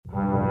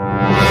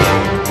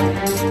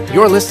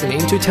You're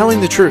listening to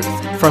Telling the Truth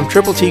from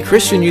Triple T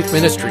Christian Youth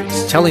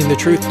Ministries, telling the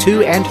truth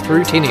to and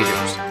through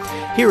teenagers.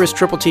 Here is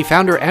Triple T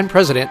founder and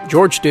president,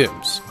 George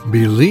Dooms.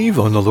 Believe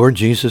on the Lord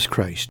Jesus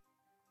Christ.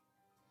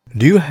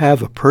 Do you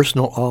have a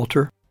personal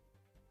altar?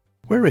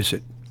 Where is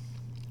it?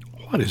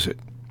 What is it?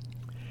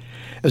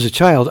 As a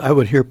child, I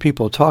would hear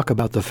people talk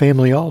about the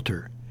family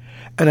altar,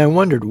 and I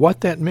wondered what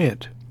that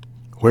meant,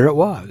 where it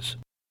was.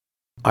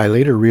 I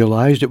later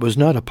realized it was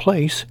not a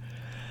place,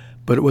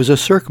 but it was a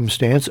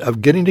circumstance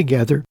of getting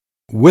together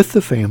with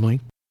the family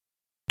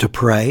to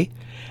pray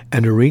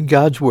and to read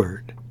God's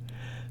Word.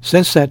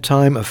 Since that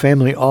time, a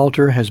family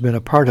altar has been a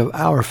part of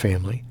our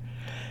family,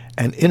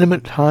 an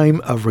intimate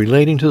time of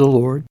relating to the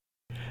Lord,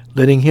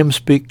 letting Him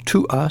speak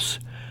to us,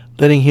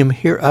 letting Him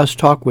hear us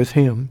talk with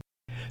Him,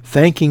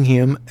 thanking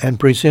Him and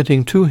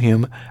presenting to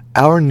Him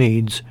our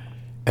needs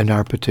and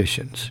our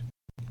petitions.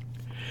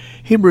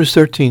 Hebrews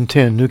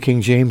 13:10, New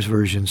King James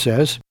Version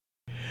says,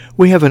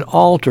 "We have an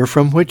altar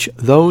from which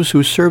those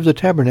who serve the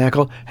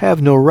tabernacle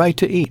have no right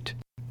to eat."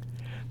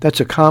 That's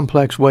a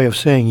complex way of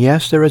saying,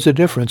 yes, there is a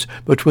difference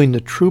between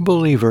the true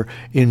believer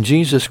in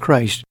Jesus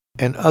Christ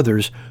and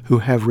others who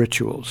have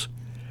rituals.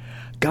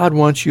 God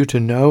wants you to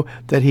know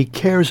that He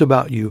cares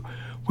about you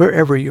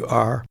wherever you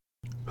are,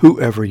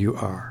 whoever you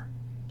are.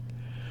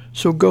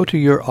 So go to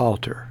your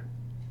altar.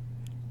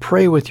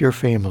 Pray with your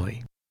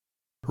family.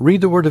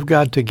 Read the Word of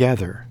God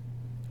together.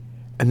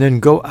 And then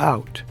go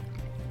out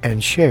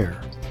and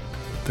share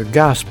the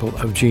gospel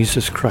of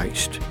Jesus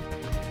Christ.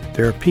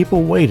 There are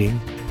people waiting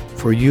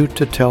for you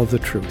to tell the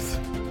truth.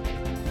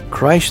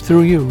 Christ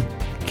through you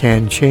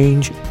can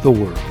change the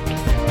world.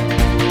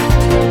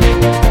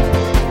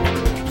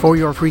 For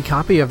your free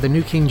copy of the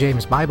New King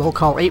James Bible,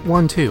 call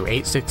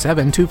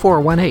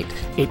 812-867-2418,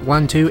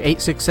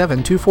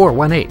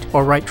 812-867-2418,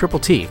 or write Triple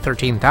T,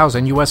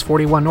 13,000 U.S.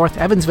 41 North,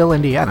 Evansville,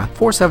 Indiana,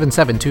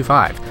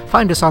 47725.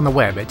 Find us on the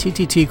web at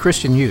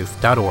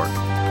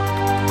tttchristianyouth.org.